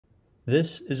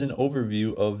This is an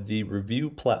overview of the review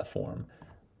platform.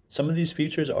 Some of these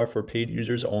features are for paid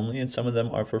users only, and some of them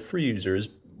are for free users.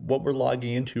 What we're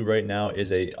logging into right now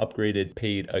is a upgraded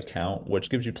paid account, which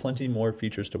gives you plenty more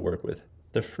features to work with.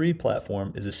 The free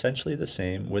platform is essentially the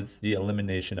same with the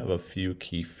elimination of a few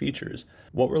key features.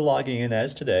 What we're logging in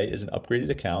as today is an upgraded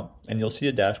account, and you'll see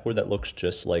a dashboard that looks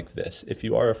just like this. If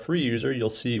you are a free user, you'll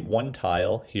see one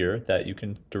tile here that you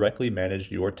can directly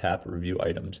manage your TAP review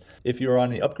items. If you're on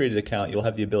the upgraded account, you'll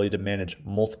have the ability to manage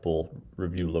multiple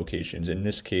review locations. In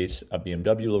this case, a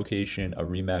BMW location, a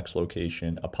Remax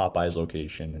location, a Popeyes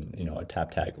location, and a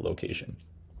TAP tag location.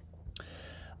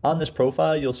 On this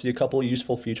profile, you'll see a couple of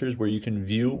useful features where you can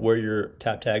view where your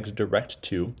TAP tags direct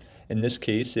to. In this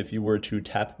case, if you were to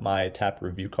tap my TAP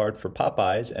review card for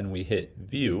Popeyes and we hit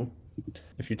view,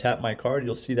 if you tap my card,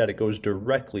 you'll see that it goes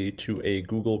directly to a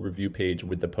Google review page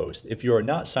with the post. If you are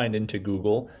not signed into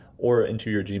Google or into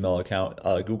your Gmail account,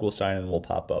 Google sign-in will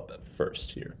pop up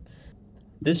first here.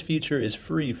 This feature is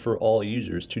free for all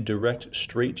users to direct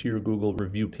straight to your Google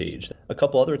review page. A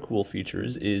couple other cool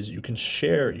features is you can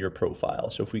share your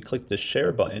profile. So if we click the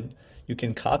share button, you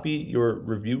can copy your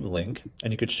review link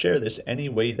and you could share this any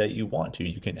way that you want to.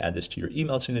 You can add this to your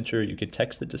email signature, you could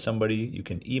text it to somebody, you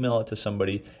can email it to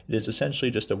somebody. It is essentially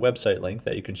just a website link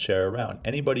that you can share around.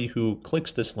 Anybody who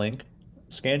clicks this link,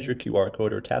 scans your QR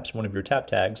code, or taps one of your TAP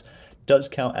tags does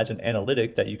count as an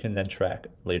analytic that you can then track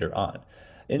later on.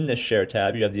 In this share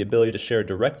tab, you have the ability to share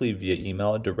directly via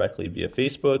email, directly via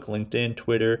Facebook, LinkedIn,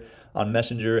 Twitter, on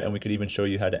Messenger, and we could even show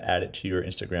you how to add it to your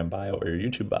Instagram bio or your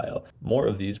YouTube bio. More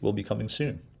of these will be coming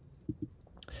soon.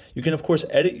 You can, of course,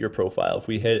 edit your profile. If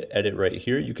we hit edit right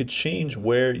here, you could change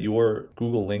where your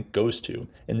Google link goes to.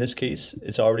 In this case,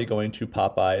 it's already going to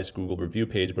Popeyes Google review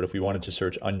page, but if we wanted to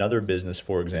search another business,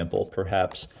 for example,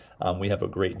 perhaps we have a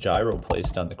great gyro place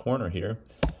down the corner here.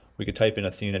 We could type in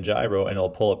Athena Gyro and it'll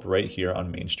pull up right here on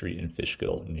Main Street in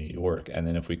Fishkill, New York. And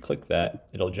then if we click that,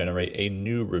 it'll generate a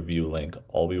new review link.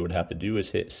 All we would have to do is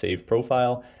hit Save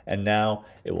Profile, and now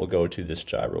it will go to this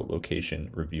gyro location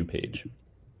review page.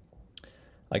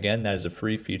 Again, that is a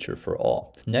free feature for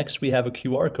all. Next, we have a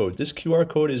QR code. This QR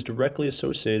code is directly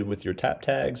associated with your TAP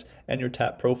tags and your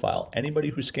TAP profile. Anybody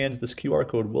who scans this QR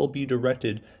code will be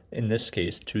directed, in this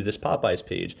case, to this Popeyes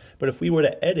page. But if we were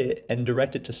to edit and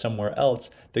direct it to somewhere else,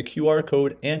 the QR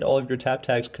code and all of your TAP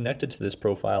tags connected to this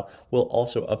profile will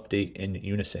also update in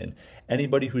unison.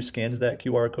 Anybody who scans that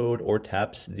QR code or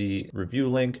taps the review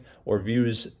link or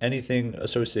views anything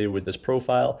associated with this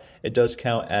profile, it does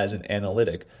count as an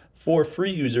analytic. For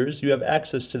free users, you have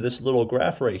access to this little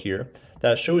graph right here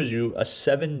that shows you a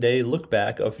 7-day look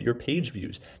back of your page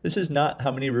views. This is not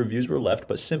how many reviews were left,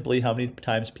 but simply how many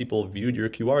times people viewed your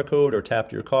QR code or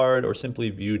tapped your card or simply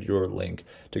viewed your link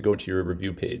to go to your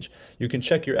review page. You can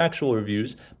check your actual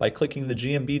reviews by clicking the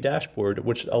GMB dashboard,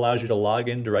 which allows you to log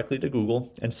in directly to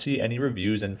Google and see any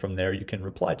reviews, and from there you can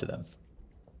reply to them.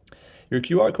 Your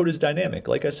QR code is dynamic.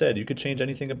 Like I said, you could change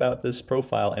anything about this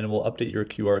profile and it will update your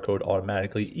QR code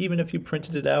automatically. Even if you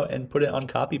printed it out and put it on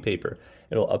copy paper,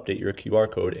 it'll update your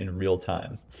QR code in real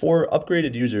time. For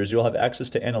upgraded users, you'll have access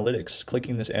to analytics.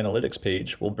 Clicking this analytics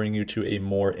page will bring you to a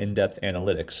more in-depth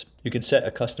analytics. You can set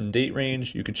a custom date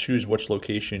range. You could choose which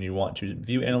location you want to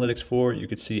view analytics for. You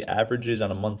could see averages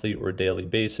on a monthly or daily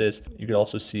basis. You could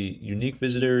also see unique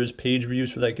visitors, page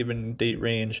views for that given date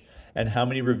range, and how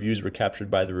many reviews were captured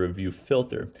by the review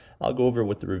filter. I'll go over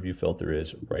what the review filter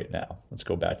is right now. Let's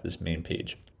go back to this main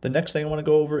page. The next thing I want to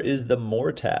go over is the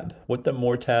More tab. What the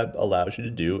More tab allows you to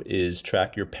do is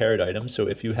track your paired items. So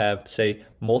if you have, say,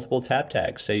 multiple TAP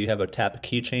tags, say you have a TAP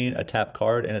keychain, a TAP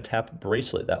card, and a TAP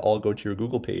bracelet that all go to your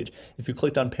Google page. If you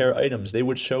clicked on pair items, they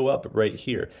would show up right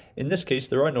here. In this case,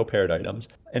 there are no paired items.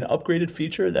 An upgraded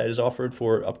feature that is offered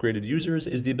for upgraded users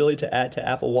is the ability to add to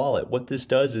Apple Wallet. What this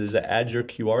does is it adds your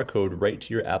QR code right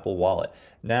to your Apple Wallet.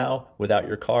 Now, without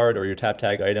your card or your TAP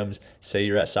tag items, say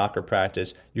you're at soccer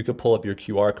practice, you could pull up your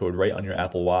QR code right on your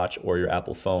Apple Watch or your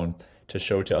Apple phone to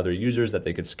show to other users that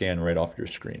they could scan right off your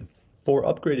screen. For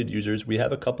upgraded users, we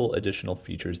have a couple additional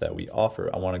features that we offer.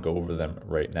 I want to go over them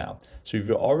right now. So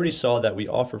you already saw that we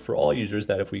offer for all users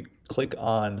that if we click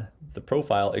on the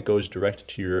profile, it goes direct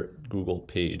to your Google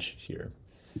page here.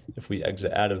 If we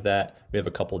exit out of that, we have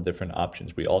a couple of different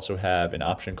options. We also have an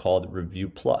option called Review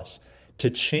Plus. To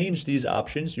change these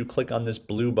options, you click on this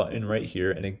blue button right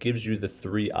here and it gives you the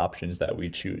 3 options that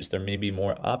we choose. There may be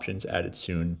more options added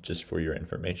soon just for your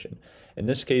information. In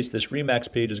this case, this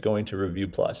Remax page is going to Review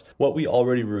Plus. What we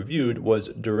already reviewed was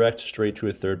direct straight to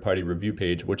a third-party review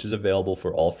page, which is available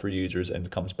for all free users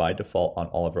and comes by default on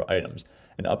all of our items.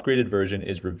 An upgraded version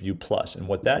is Review Plus, and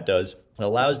what that does, it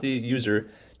allows the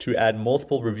user to add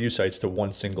multiple review sites to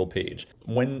one single page.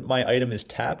 When my item is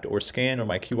tapped or scanned, or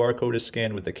my QR code is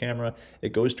scanned with the camera,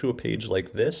 it goes to a page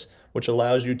like this, which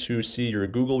allows you to see your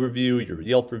Google review, your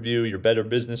Yelp review, your Better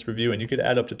Business review, and you could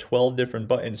add up to 12 different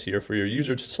buttons here for your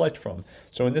user to select from.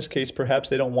 So in this case, perhaps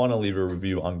they don't want to leave a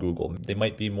review on Google. They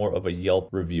might be more of a Yelp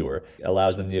reviewer. It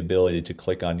allows them the ability to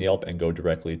click on Yelp and go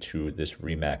directly to this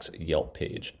Remax Yelp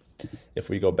page. If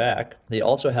we go back, they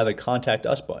also have a Contact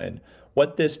Us button.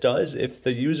 What this does, if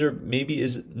the user maybe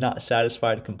is not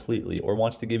satisfied completely or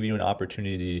wants to give you an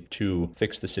opportunity to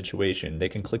fix the situation, they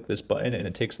can click this button and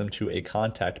it takes them to a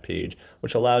contact page,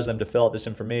 which allows them to fill out this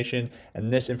information,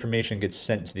 and this information gets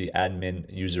sent to the admin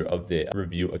user of the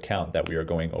review account that we are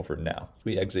going over now.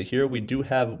 We exit here. We do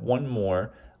have one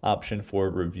more option for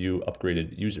review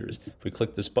upgraded users. If we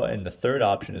click this button, the third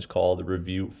option is called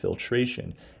review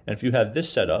filtration. And if you have this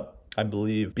set up, I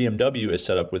believe BMW is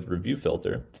set up with Review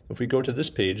Filter. If we go to this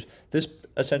page, this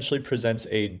essentially presents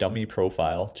a dummy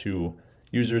profile to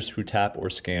users who tap or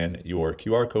scan your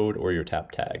QR code or your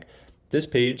tap tag. This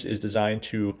page is designed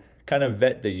to kind of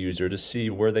vet the user to see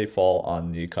where they fall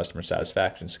on the customer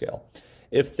satisfaction scale.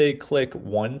 If they click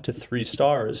 1 to 3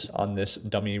 stars on this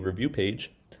dummy review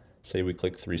page, say we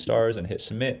click 3 stars and hit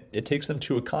submit, it takes them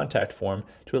to a contact form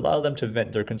to allow them to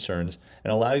vent their concerns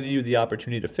and allow you the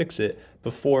opportunity to fix it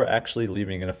before actually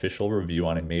leaving an official review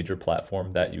on a major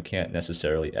platform that you can't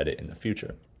necessarily edit in the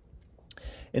future.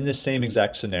 In this same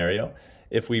exact scenario,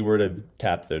 if we were to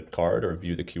tap the card or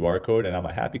view the QR code and I'm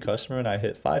a happy customer and I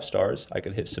hit 5 stars, I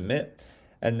could hit submit.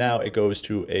 And now it goes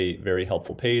to a very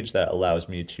helpful page that allows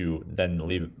me to then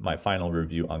leave my final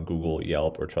review on Google,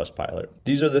 Yelp, or Trustpilot.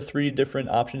 These are the 3 different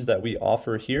options that we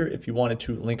offer here. If you wanted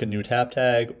to link a new tap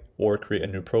tag or create a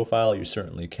new profile, you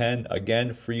certainly can.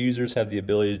 Again, free users have the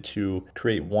ability to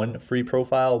create 1 free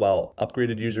profile, while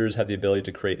upgraded users have the ability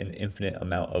to create an infinite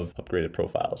amount of upgraded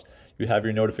profiles. You have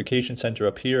your notification center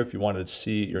up here if you wanted to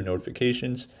see your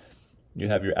notifications. You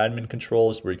have your admin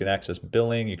controls where you can access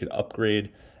billing, you can upgrade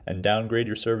and downgrade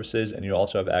your services, and you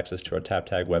also have access to our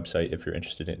TapTag website if you're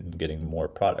interested in getting more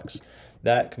products.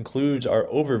 That concludes our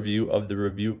overview of the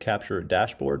Review Capture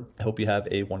dashboard. I hope you have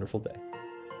a wonderful day.